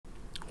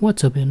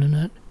What's up,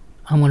 internet?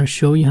 I'm going to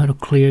show you how to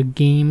clear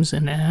games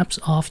and apps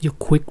off your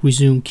quick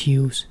resume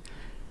queues.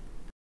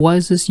 Why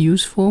is this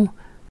useful?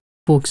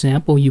 For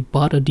example, you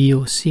bought a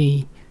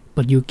DLC,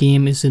 but your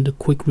game is in the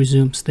quick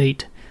resume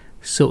state,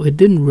 so it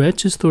didn't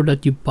register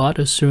that you bought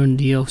a certain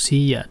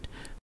DLC yet.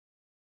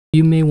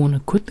 You may want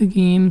to quit the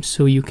game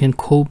so you can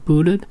cold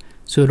boot it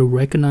so it'll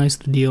recognize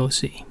the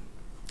DLC.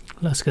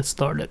 Let's get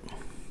started.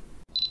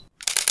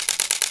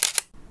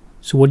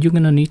 So what you're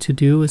going to need to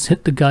do is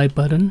hit the guide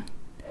button.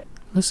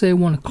 Let's say I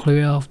want to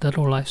clear off Dead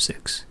or Alive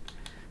 6.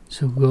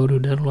 So go to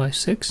Dead or Alive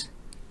 6.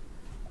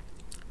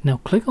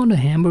 Now click on the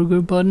hamburger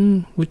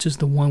button, which is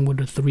the one with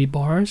the 3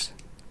 bars.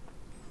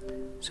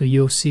 So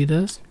you'll see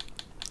this,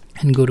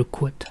 and go to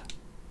quit.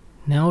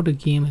 Now the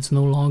game is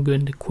no longer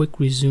in the quick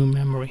resume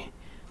memory.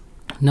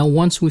 Now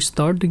once we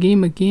start the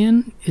game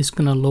again, it's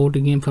gonna load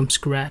the game from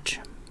scratch.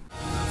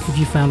 If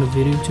you found the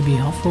video to be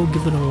helpful,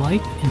 give it a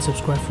like and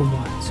subscribe for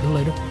more. See you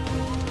later.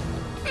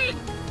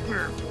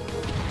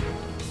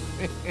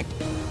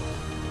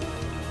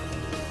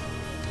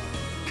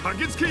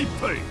 Kagitsuki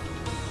Play!